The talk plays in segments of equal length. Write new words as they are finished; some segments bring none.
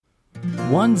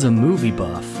One's a movie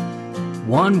buff.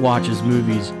 One watches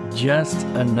movies just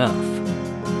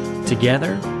enough.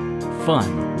 Together,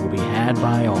 fun will be had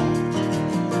by all.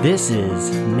 This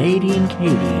is Natey and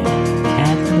Katy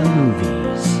at the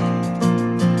movies.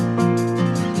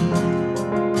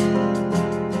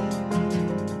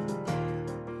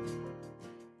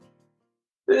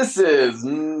 This is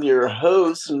your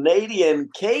host, Natey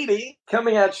and Katy,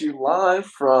 coming at you live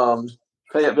from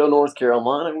Fayetteville, North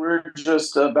Carolina. We're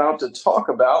just about to talk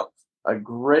about a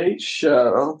great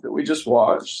show that we just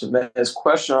watched that has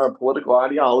questioned our political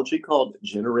ideology called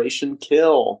Generation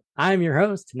Kill. I'm your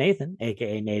host, Nathan,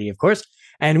 aka Natey, of course.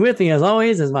 And with me, as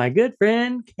always, is my good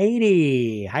friend,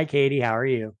 Katy. Hi, Katy. How are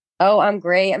you? Oh, I'm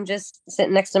great. I'm just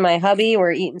sitting next to my hubby.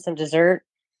 We're eating some dessert.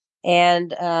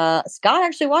 And Scott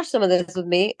actually watched some of this with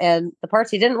me. And the parts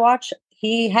he didn't watch,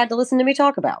 he had to listen to me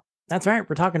talk about. That's right.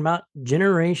 We're talking about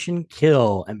Generation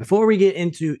Kill. And before we get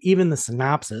into even the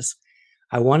synopsis,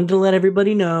 I wanted to let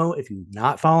everybody know, if you're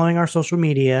not following our social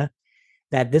media,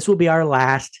 that this will be our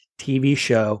last TV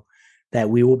show that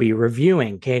we will be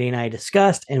reviewing. Katy and I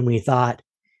discussed, and we thought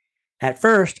at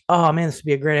first, oh man, this would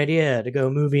be a great idea to go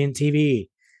movie and TV.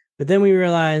 But then we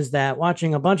realized that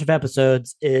watching a bunch of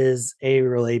episodes is a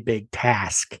really big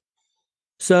task.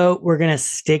 So we're going to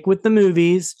stick with the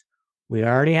movies. We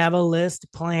already have a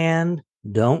list planned.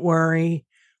 Don't worry.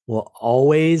 We'll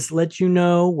always let you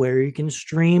know where you can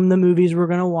stream the movies we're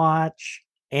going to watch.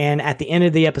 And at the end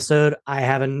of the episode, I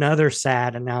have another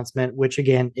sad announcement, which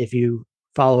again, if you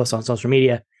follow us on social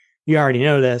media, you already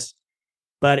know this,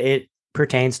 but it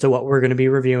pertains to what we're going to be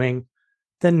reviewing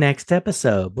the next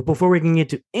episode. But before we can get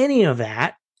to any of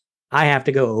that, I have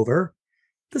to go over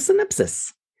the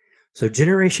synopsis. So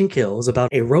Generation Kill is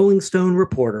about a Rolling Stone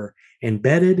reporter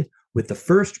embedded with the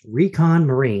 1st Recon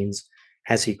Marines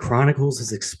as he chronicles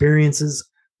his experiences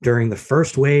during the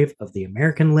first wave of the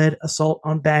American-led assault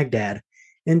on Baghdad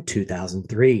in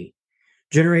 2003.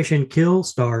 Generation Kill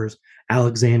stars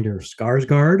Alexander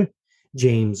Skarsgård,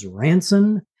 James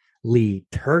Ranson, Lee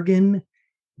Turgan,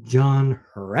 John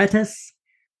Hrettis.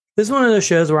 This is one of those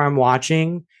shows where I'm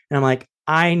watching and I'm like,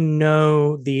 I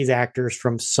know these actors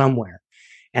from somewhere.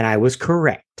 And I was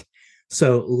correct.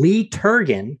 So Lee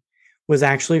Turgan was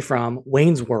actually from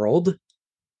Wayne's World.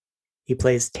 He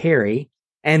plays Terry.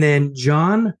 And then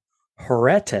John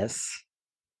Hrettis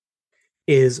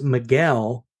is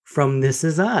Miguel from This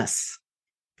Is Us.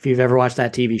 If you've ever watched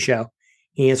that TV show,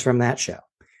 he is from that show.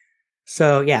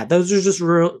 So yeah, those are just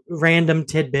random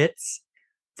tidbits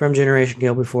from Generation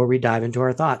Kill before we dive into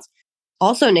our thoughts.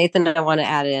 Also, Nathan, I want to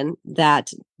add in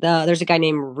that there's a guy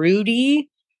named Rudy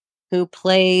who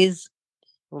plays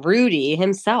Rudy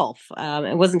himself.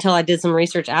 It wasn't until I did some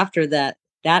research after that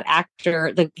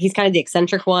actor, he's kind of the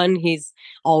eccentric one. He's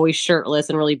always shirtless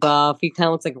and really buff. He kind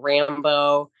of looks like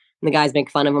Rambo, and the guys make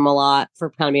fun of him a lot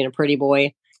for kind of being a pretty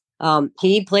boy.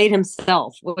 He played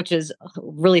himself, which is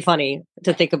really funny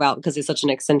to think about because he's such an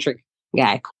eccentric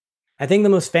guy. I think the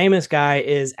most famous guy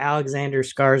is Alexander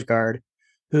Skarsgård,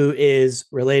 who is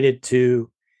related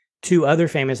to 2 other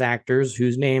famous actors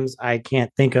whose names I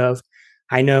can't think of.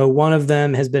 I know one of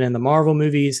them has been in the Marvel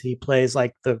movies. He plays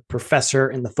like the professor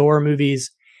in the Thor movies.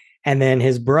 And then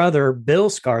his brother, Bill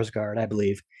Skarsgård, I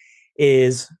believe,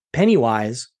 is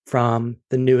Pennywise from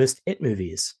the newest It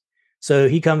movies. So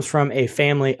he comes from a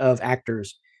family of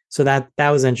actors. So that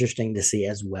was interesting to see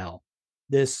as well.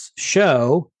 This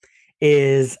show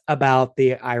is about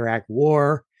the Iraq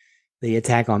War, the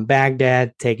attack on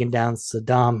Baghdad, taking down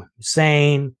Saddam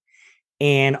Hussein,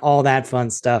 and all that fun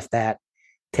stuff that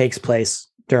takes place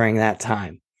during that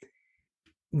time.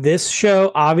 This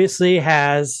show obviously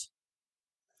has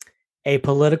a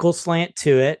political slant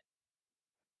to it.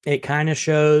 It kind of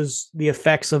shows the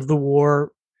effects of the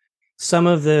war. Some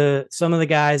of the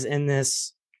guys in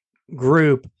this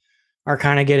group are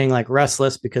kind of getting like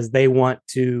restless because they want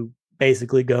to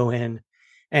basically go in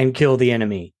and kill the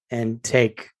enemy and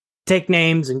take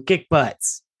names and kick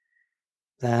butts.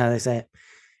 Is that how they say it?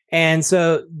 And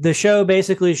so the show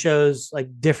basically shows like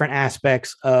different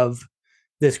aspects of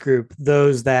this group,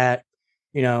 those that,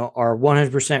 are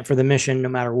 100% for the mission no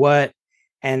matter what.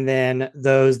 And then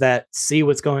those that see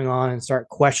what's going on and start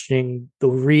questioning the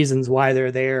reasons why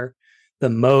they're there, the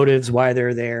motives why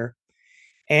they're there.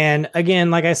 And again,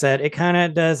 like I said, it kind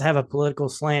of does have a political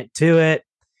slant to it,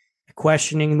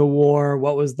 questioning the war,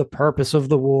 what was the purpose of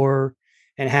the war,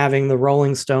 and having the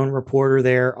Rolling Stone reporter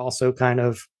there also kind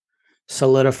of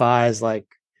solidifies like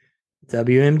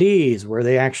WMDs, were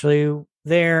they actually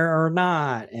there or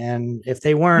not? And if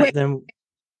they weren't, then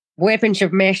weapons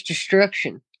of mass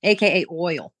destruction, aka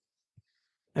oil.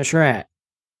 That's right.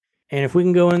 And if we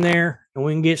can go in there and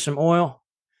we can get some oil,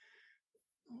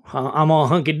 I'm all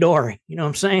hunky dory. You know what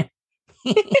I'm saying?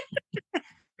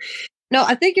 No,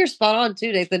 I think you're spot on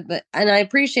too, Nathan. But and I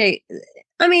appreciate.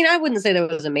 I mean, I wouldn't say there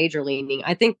was a major leaning.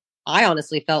 I think I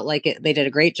honestly felt like they did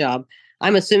a great job.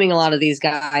 I'm assuming a lot of these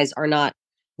guys are not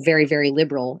very, very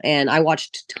liberal, and I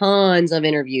watched tons of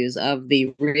interviews of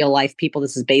the real life people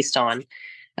this is based on.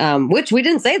 Which we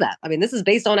didn't say that. I mean, this is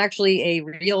based on actually a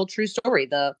real, true story.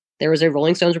 There was a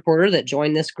Rolling Stones reporter that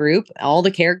joined this group. All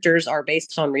the characters are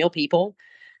based on real people.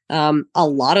 A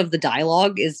lot of the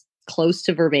dialogue is close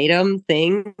to verbatim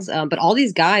things. But all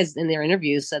these guys in their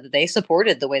interviews said that they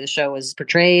supported the way the show was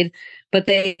portrayed, but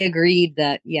they agreed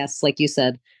that, yes, like you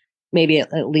said, maybe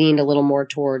it leaned a little more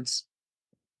towards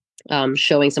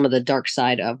showing some of the dark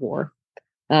side of war.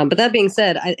 But that being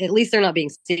said, at least they're not being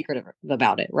secretive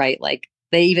about it, right? Like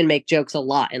they even make jokes a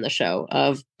lot in the show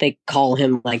of they call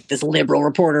him like this liberal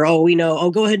reporter. Oh, we know. Oh,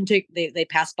 go ahead and take. They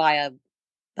pass by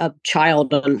a child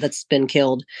that's been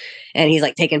killed, and he's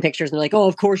like taking pictures, and they're like, "Oh,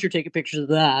 of course you're taking pictures of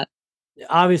that."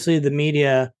 Obviously, the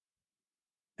media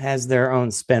has their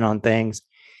own spin on things,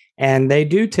 and they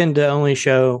do tend to only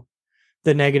show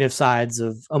the negative sides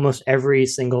of almost every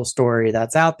single story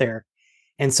that's out there.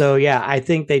 And so, yeah, I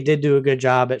think they did do a good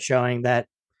job at showing that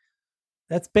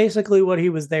that's basically what he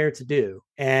was there to do.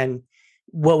 And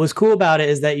what was cool about it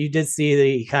is that you did see that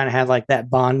he kind of had like that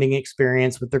bonding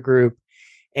experience with the group,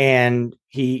 and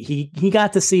he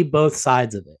got to see both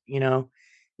sides of it. You know,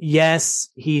 yes,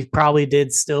 he probably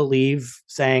did still leave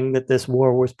saying that this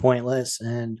war was pointless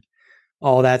and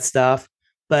all that stuff,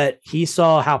 but he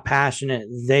saw how passionate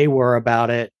they were about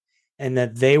it and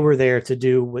that they were there to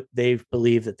do what they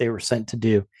believed that they were sent to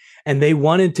do, and they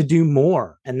wanted to do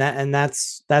more. And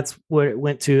that's what it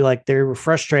went to. Like they were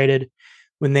frustrated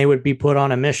when they would be put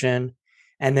on a mission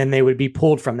and then they would be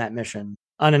pulled from that mission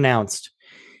unannounced.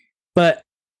 But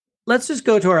let's just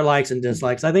go to our likes and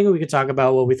dislikes. I think we could talk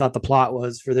about what we thought the plot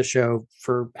was for the show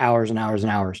for hours and hours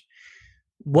and hours.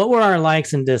 What were our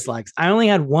likes and dislikes? I only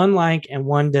had one like and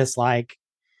one dislike,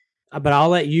 but I'll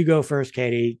let you go first,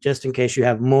 Katie, just in case you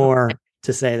have more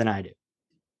to say than I do.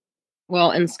 Well,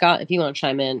 and Scott, if you want to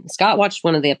chime in, Scott watched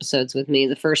one of the episodes with me,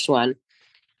 the first one.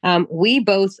 We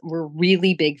both were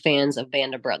really big fans of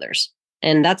Band of Brothers.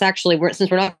 And that's actually,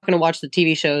 since we're not going to watch the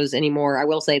TV shows anymore, I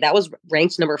will say that was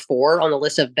ranked number 4 on the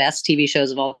list of best TV shows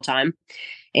of all time.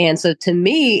 And so to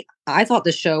me, I thought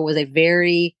the show was a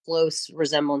very close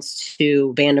resemblance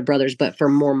to Band of Brothers, but for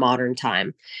more modern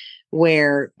time,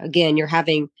 where, again, you're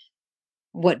having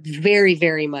what very,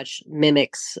 very much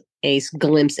mimics a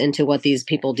glimpse into what these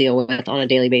people deal with on a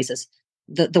daily basis.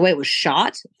 The way it was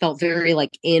shot felt very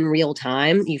like in real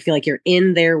time. You feel like you're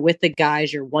in there with the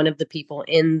guys. You're one of the people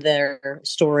in their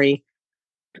story.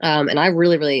 And I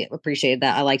really, really appreciated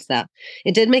that. I liked that.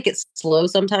 It did make it slow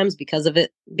sometimes because of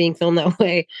it being filmed that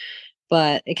way,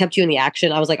 but it kept you in the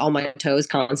action. I was like on my toes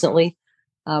constantly.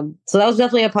 So that was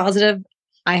definitely a positive.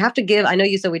 I have to give, I know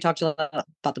you said we talked about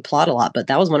the plot a lot, but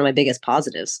that was one of my biggest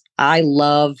positives. I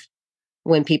love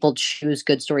when people choose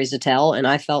good stories to tell. And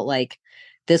I felt like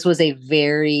this was a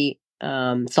very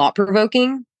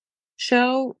thought-provoking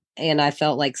show. And I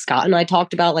felt like Scott and I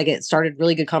talked about, like, it started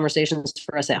really good conversations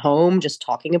for us at home, just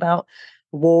talking about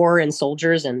war and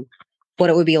soldiers and what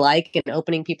it would be like and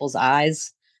opening people's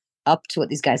eyes up to what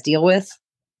these guys deal with.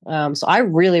 So I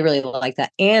really, really like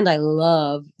that. And I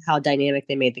love how dynamic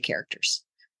they made the characters.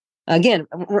 Again,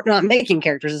 we're not making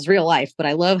characters, it's real life, but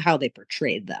I love how they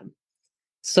portrayed them.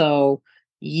 So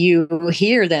you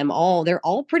hear them all, they're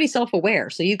all pretty self-aware.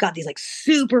 So you've got these like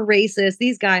super racist,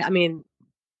 these guys, I mean,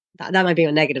 that might be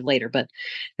a negative later, but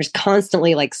there's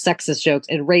constantly like sexist jokes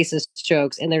and racist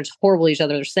jokes, and they're horrible to each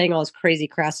other. They're saying all this crazy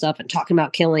crass stuff and talking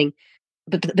about killing.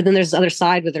 But then there's the other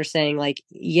side where they're saying like,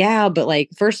 yeah, but like,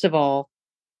 first of all,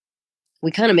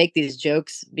 we kind of make these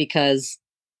jokes because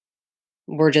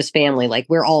we're just family. Like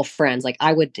we're all friends. Like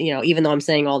I would, even though I'm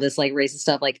saying all this like racist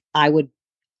stuff, like I would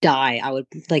die. I would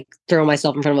like throw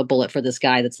myself in front of a bullet for this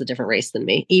guy that's a different race than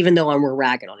me, even though we're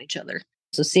ragging on each other.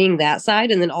 So seeing that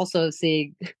side, and then also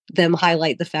seeing them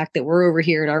highlight the fact that we're over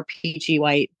here in our peachy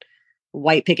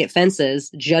white picket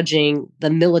fences, judging the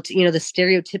military, the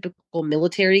stereotypical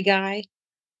military guy,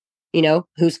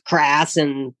 who's crass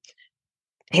and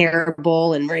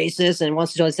terrible and racist and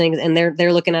wants to do all these things. And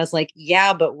they're looking at us like,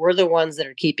 yeah, but we're the ones that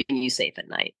are keeping you safe at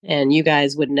night. And you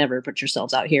guys would never put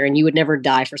yourselves out here, and you would never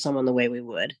die for someone the way we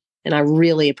would. And I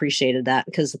really appreciated that,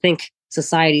 because I think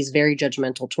society is very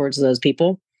judgmental towards those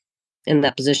people in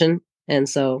that position. And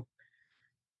so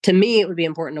to me, it would be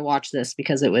important to watch this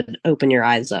because it would open your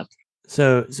eyes up.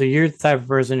 So you're the type of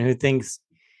person who thinks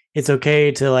it's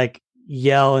okay to like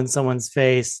yell in someone's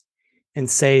face and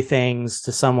say things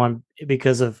to someone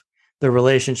because of the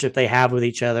relationship they have with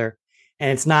each other. And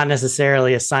it's not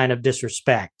necessarily a sign of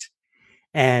disrespect,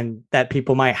 and that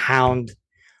people might hound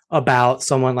about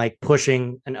someone like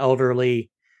pushing an elderly,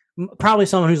 probably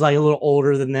someone who's like a little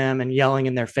older than them, and yelling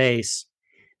in their face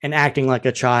and acting like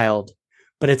a child.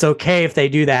 But it's okay if they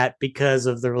do that because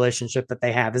of the relationship that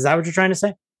they have. Is that what you're trying to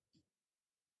say?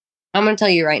 I'm going to tell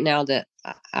you right now that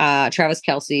Travis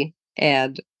Kelce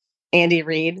and Andy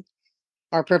Reid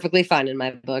are perfectly fine in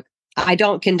my book. I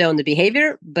don't condone the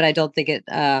behavior, but I don't think it.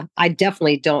 I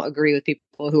definitely don't agree with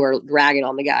people who are ragging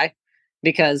on the guy,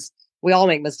 because we all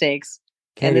make mistakes.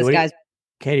 Katy, and this guy's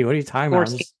Katy, what are you talking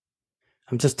about?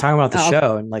 I'm just talking about the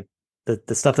show and like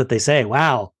the stuff that they say.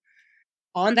 Wow.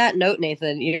 On that note,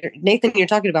 Nathan, you're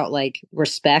talking about like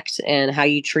respect and how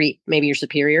you treat maybe your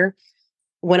superior.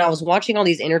 When I was watching all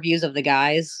these interviews of the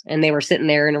guys and they were sitting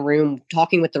there in a room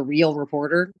talking with the real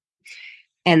reporter,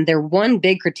 and their one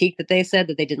big critique that they said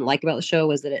that they didn't like about the show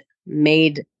was that it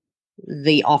made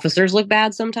the officers look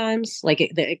bad sometimes. Like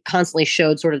it constantly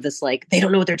showed sort of this, like, they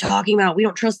don't know what they're talking about. We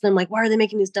don't trust them. Like, why are they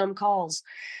making these dumb calls?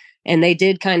 And they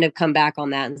did kind of come back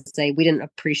on that and say, we didn't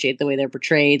appreciate the way they're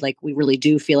portrayed. Like, we really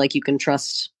do feel like you can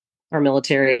trust our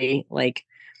military. Like,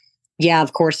 yeah,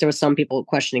 of course, there was some people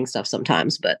questioning stuff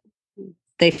sometimes, but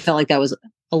they felt like that was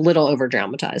a little over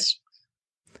dramatized.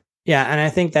 Yeah. And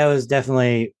I think that was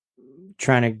definitely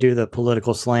trying to do the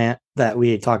political slant that we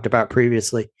had talked about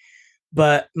previously.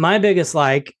 But my biggest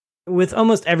like with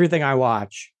almost everything I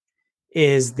watch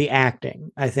is the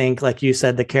acting. I think, like you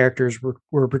said, the characters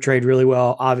were portrayed really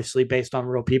well, obviously based on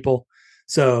real people.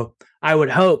 So I would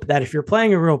hope that if you're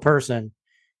playing a real person,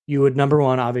 you would, number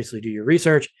one, obviously do your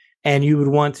research, and you would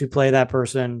want to play that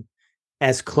person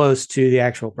as close to the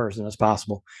actual person as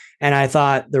possible. And I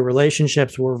thought the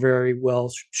relationships were very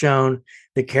well shown.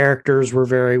 The characters were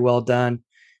very well done,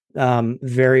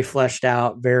 very fleshed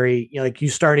out, very, you know, like you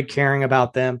started caring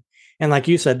about them. And like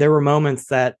you said, there were moments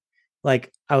that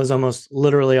like I was almost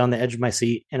literally on the edge of my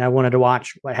seat and I wanted to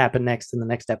watch what happened next in the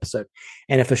next episode.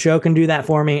 And if a show can do that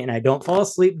for me and I don't fall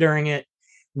asleep during it,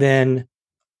 then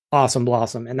awesome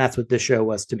blossom. And that's what this show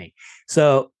was to me.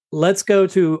 So let's go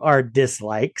to our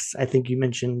dislikes. I think you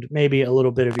mentioned maybe a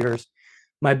little bit of yours.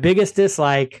 My biggest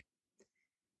dislike,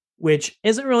 which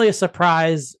isn't really a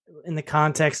surprise in the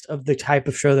context of the type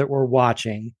of show that we're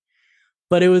watching,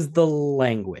 but it was the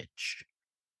language.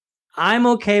 I'm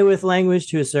okay with language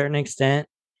to a certain extent,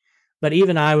 but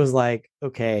even I was like,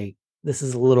 okay, this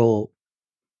is a little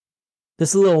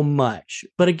much.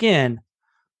 But again,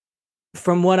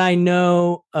 from what I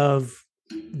know of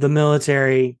the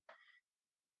military,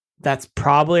 that's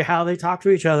probably how they talk to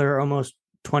each other almost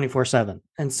 24/7.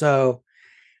 And so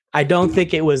I don't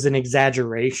think it was an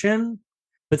exaggeration,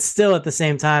 but still at the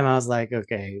same time, I was like,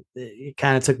 okay, it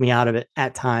kind of took me out of it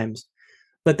at times.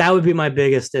 But that would be my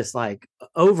biggest dislike.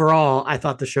 Overall, I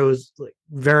thought the show was like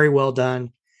very well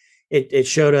done. It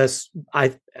showed us,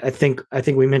 I think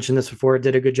we mentioned this before, it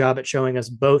did a good job at showing us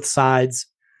both sides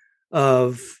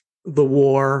of the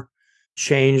war,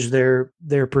 change their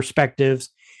perspectives.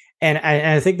 And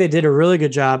I think they did a really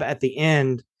good job at the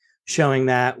end showing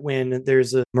that when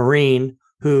there's a Marine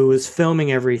who is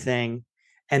filming everything,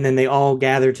 and then they all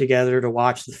gather together to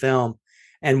watch the film,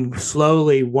 and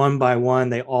slowly, one by one,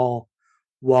 they all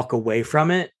walk away from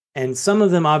it. And some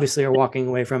of them obviously are walking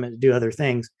away from it to do other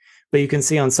things, but you can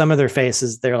see on some of their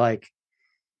faces, they're like,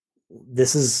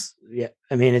 this is, yeah.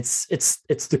 I mean, it's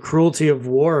the cruelty of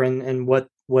war and what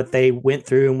they went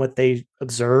through and what they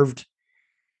observed.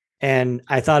 And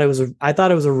I thought it was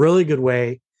a really good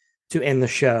way to end the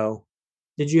show.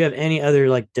 Did you have any other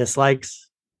like dislikes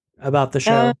about the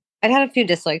show? I had a few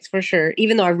dislikes for sure,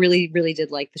 even though I really, really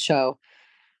did like the show.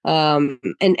 And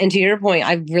to your point,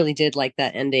 I really did like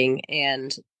that ending.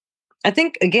 And I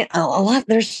think, again, a lot,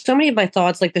 there's so many of my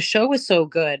thoughts, like the show was so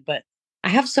good, but I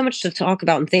have so much to talk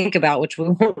about and think about, which we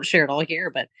won't share it all here,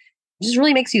 but it just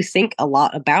really makes you think a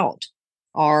lot about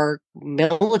our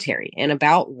military and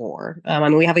about war. I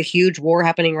mean, we have a huge war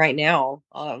happening right now.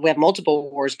 We have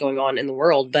multiple wars going on in the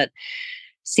world, but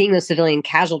seeing those civilian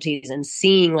casualties and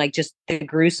seeing like just the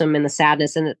gruesome and the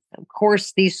sadness. And of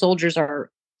course, these soldiers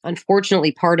are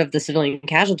unfortunately part of the civilian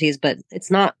casualties, but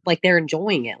it's not like they're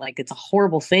enjoying it. Like it's a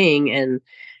horrible thing, and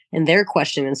they're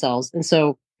questioning themselves. And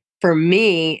so for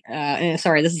me, and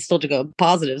sorry, this is still to go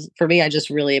positives. For me, I just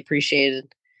really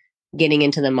appreciated getting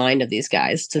into the mind of these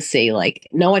guys to see like,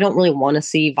 no, I don't really want to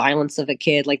see violence of a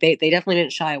kid. Like they definitely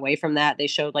didn't shy away from that. They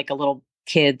showed like a little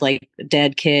kid, like a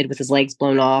dead kid with his legs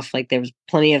blown off. Like there was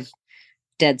plenty of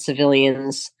dead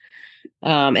civilians.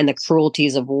 and the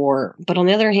cruelties of war. But on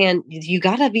the other hand, you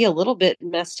got to be a little bit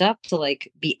messed up to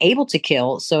like be able to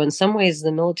kill. So in some ways,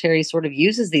 the military sort of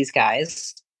uses these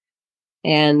guys,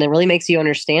 and it really makes you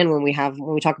understand when we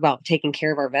talk about taking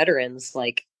care of our veterans,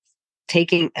 like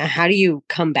how do you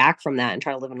come back from that and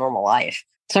try to live a normal life?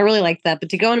 So I really liked that. But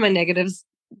to go into my negatives,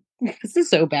 this is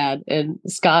so bad. And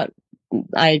Scott,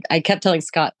 I kept telling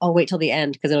Scott, "Oh, wait till the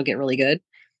end because it'll get really good."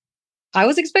 I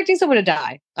was expecting someone to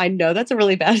die. I know that's a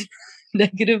really bad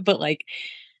negative, but like,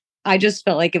 I just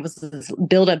felt like it was this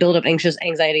build up, anxious,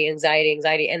 anxiety.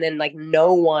 And then like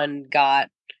no one got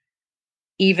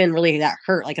even really that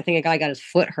hurt. Like I think a guy got his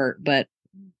foot hurt, but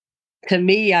to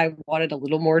me, I wanted a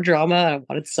little more drama. I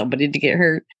wanted somebody to get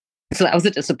hurt. So that was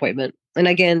a disappointment. And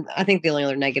again, I think the only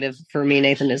other negative for me,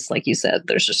 Nathan, is like you said,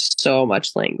 there's just so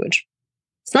much language.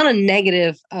 It's not a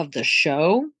negative of the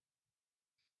show.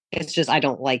 It's just I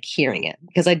don't like hearing it,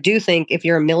 because I do think if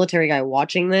you're a military guy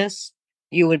watching this,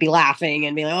 you would be laughing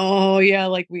and be like, "Oh yeah,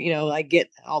 like I get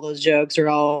all those jokes," or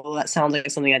 "Oh, that sounds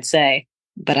like something I'd say."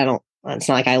 But I don't. It's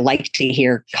not like I like to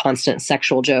hear constant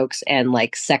sexual jokes and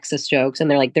like sexist jokes.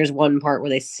 And there's one part where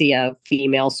they see a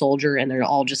female soldier and they're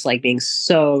all just like being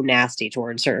so nasty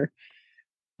towards her.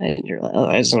 And you're like, "Oh,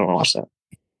 I just don't want to watch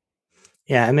that."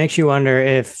 Yeah, it makes you wonder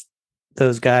if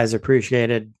those guys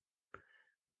appreciated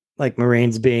like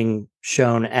Marines being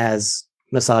shown as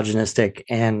misogynistic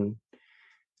and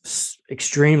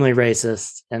extremely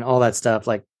racist and all that stuff.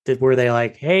 Like, were they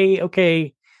like, "Hey,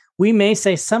 okay, we may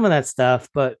say some of that stuff,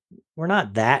 but we're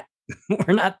not that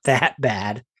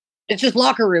bad." It's just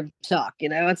locker room talk,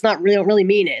 It's not real, really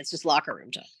mean it. It's just locker room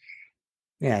talk.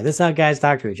 Yeah, this is how guys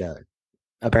talk to each other,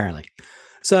 apparently.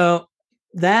 So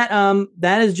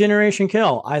that is Generation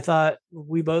Kill.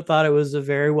 We both thought it was a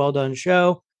very well done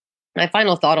show. My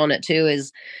final thought on it too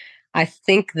is I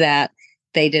think that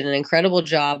they did an incredible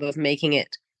job of making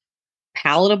it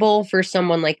palatable for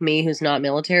someone like me who's not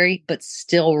military, but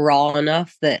still raw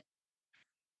enough that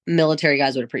military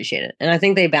guys would appreciate it. And I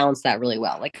think they balanced that really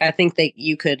well. Like, I think that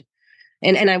you could,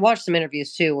 and I watched some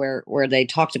interviews too, where they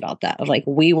talked about that of like,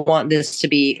 we want this to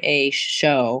be a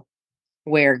show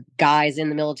where guys in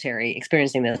the military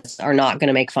experiencing this are not going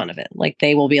to make fun of it. Like,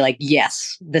 they will be like,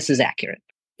 yes, this is accurate.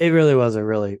 It really was a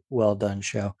really well done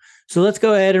show. So let's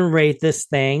go ahead and rate this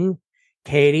thing.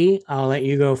 Katie, I'll let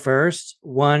you go first.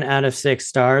 1 out of 6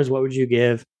 stars. What would you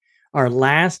give our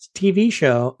last TV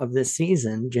show of this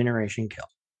season, Generation Kill?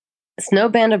 It's no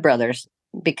Band of Brothers,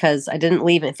 because I didn't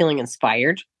leave it feeling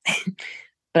inspired,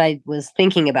 but I was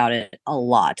thinking about it a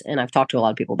lot, and I've talked to a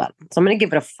lot of people about it. So I'm going to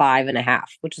give it a 5.5,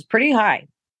 which is pretty high.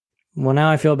 Well,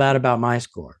 now I feel bad about my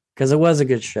score, because it was a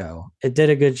good show. It did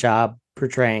a good job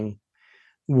portraying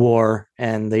war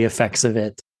and the effects of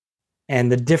it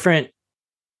and the different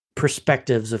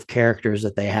perspectives of characters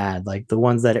that they had, like the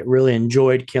ones that it really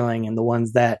enjoyed killing and the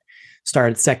ones that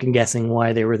started second guessing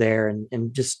why they were there,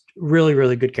 and just really,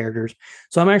 really good characters.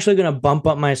 So I'm actually going to bump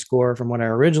up my score from what I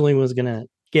originally was going to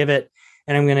give it,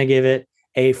 and I'm going to give it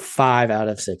a 5 out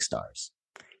of 6 stars,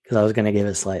 because I was going to give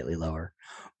it slightly lower.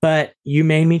 But you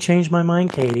made me change my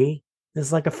mind, Katie. This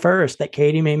is like a first that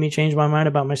Katie made me change my mind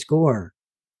about my score.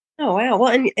 Oh, wow.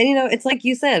 Well, and it's like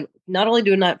you said, not only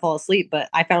do I not fall asleep, but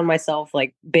I found myself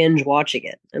like binge watching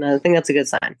it. And I think that's a good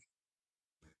sign.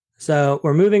 So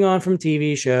we're moving on from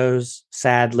TV shows.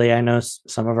 Sadly, I know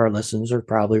some of our listeners are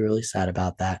probably really sad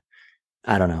about that.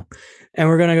 I don't know. And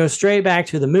we're going to go straight back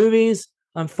to the movies.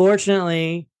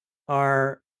 Unfortunately,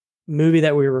 our movie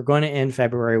that we were going to end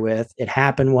February with, It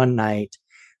Happened One Night,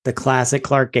 the classic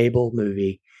Clark Gable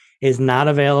movie, is not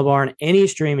available on any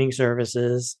streaming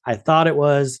services. I thought it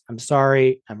was. I'm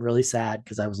sorry. I'm really sad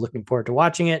because I was looking forward to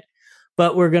watching it.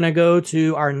 But we're going to go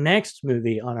to our next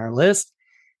movie on our list,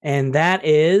 and that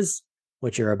is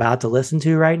what you're about to listen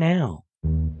to right now.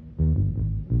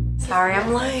 Sorry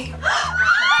I'm late.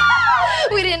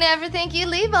 We didn't ever think you'd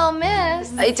leave Ole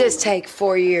Miss. It does take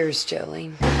 4 years,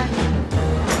 Jolene.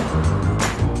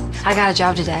 I got a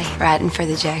job today, writing for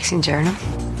the Jackson Journal.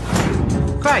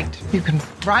 Great. You can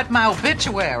write my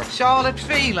obituary. Charlotte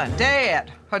Phelan,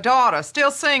 dead. Her daughter, still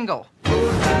single.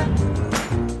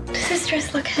 Does this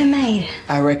dress look homemade?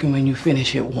 I reckon when you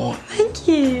finish it won't. Thank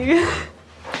you.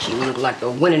 She looked like the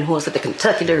winning horse at the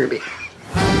Kentucky Derby.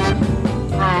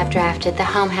 I've drafted the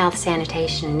Home Health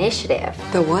Sanitation Initiative.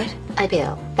 The what? A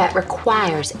bill that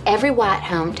requires every white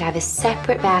home to have a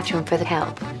separate bathroom for the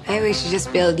help. Maybe we should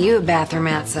just build you a bathroom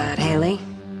outside, Haley.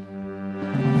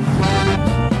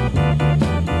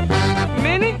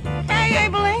 Minnie? Hey,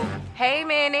 Aileen. Hey,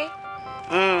 Minnie.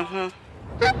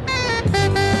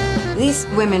 The These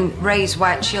women raise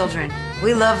white children.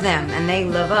 We love them and they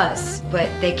love us, but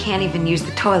they can't even use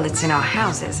the toilets in our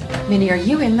houses. Minnie, are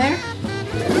you in there?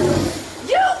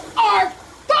 You are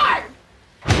fired!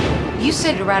 You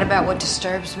said to write about what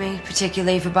disturbs me,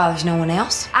 particularly if it bothers no one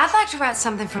else. I'd like to write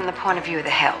something from the point of view of the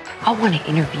help. I want to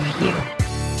interview you.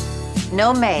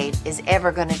 No maid is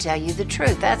ever going to tell you the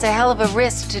truth. That's a hell of a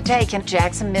risk to take in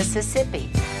Jackson, Mississippi.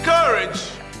 Courage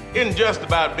isn't just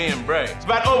about being brave. It's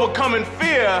about overcoming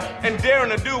fear and daring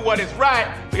to do what is right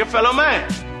for your fellow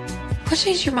man. What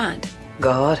changed your mind?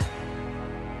 God.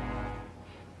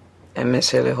 And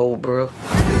Miss Ellie Holbrook.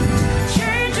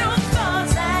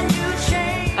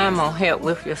 I'm gonna help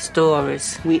with your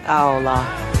stories. We all are.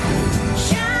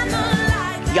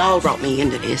 Y'all brought me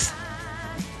into this,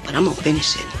 but I'm gonna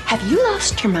finish it. Have you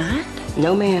lost your mind?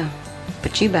 No, ma'am.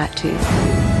 But you about to.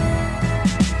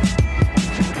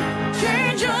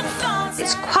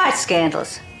 It's quite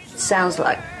scandalous. Sounds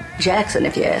like Jackson,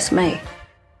 if you ask me.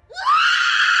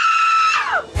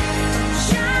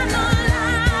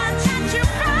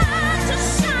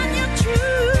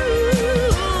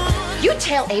 You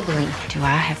tell Aileen. Do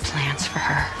I have plans for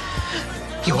her?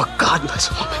 You're a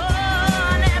godless woman.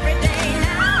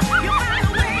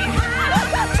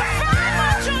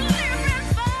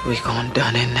 We gone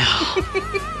done it now.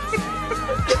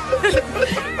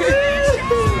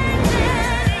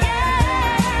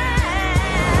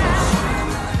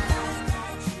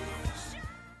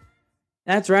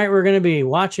 That's right. We're going to be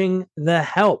watching The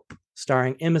Help,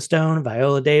 starring Emma Stone,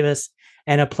 Viola Davis,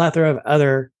 and a plethora of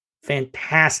other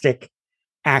fantastic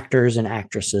actors and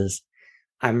actresses.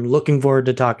 I'm looking forward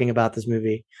to talking about this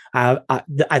movie. I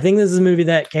think this is a movie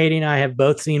that Katie and I have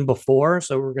both seen before,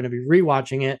 so we're going to be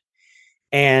rewatching it.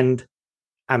 And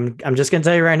I'm just going to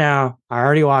tell you right now, I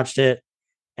already watched it,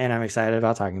 and I'm excited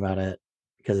about talking about it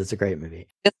because it's a great movie.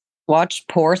 Just watched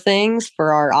Poor Things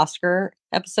for our Oscar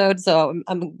episode, so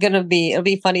it'll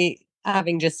be funny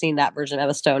having just seen that version of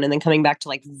Emma Stone and then coming back to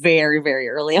like very, very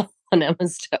early on Emma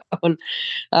Stone.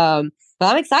 But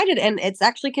I'm excited, and it's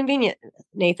actually convenient,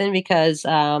 Nathan, because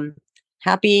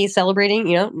happy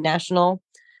celebrating, National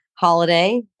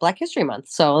Holiday Black History Month.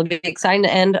 So it'll be exciting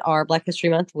to end our Black History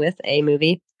Month with a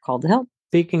movie called The Help.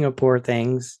 Speaking of Poor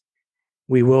Things,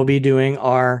 we will be doing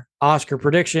our Oscar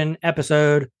prediction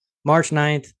episode March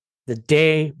 9th, the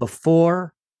day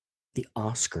before the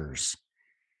Oscars.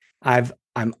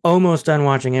 I'm almost done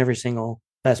watching every single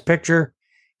Best Picture.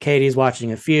 Katie's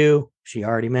watching a few. She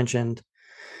already mentioned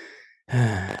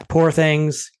Poor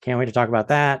Things. Can't wait to talk about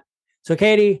that. So,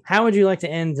 Katie, how would you like to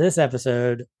end this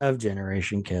episode of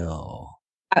Generation Kill?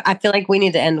 I feel like we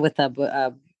need to end with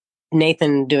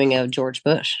Nathan doing a George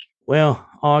Bush. Well,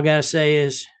 all I gotta say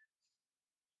is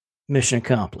mission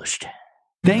accomplished.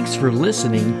 Thanks for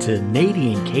listening to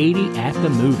Natey and Katy at the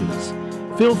Movies.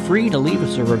 Feel free to leave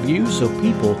us a review so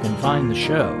people can find the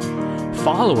show.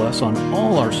 Follow us on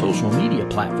all our social media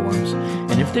platforms,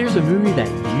 and if there's a movie that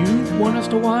you want us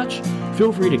to watch,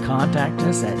 feel free to contact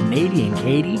us at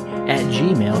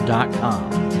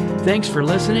nateyandkaty@gmail.com. Thanks for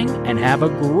listening, and have a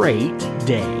great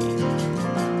day.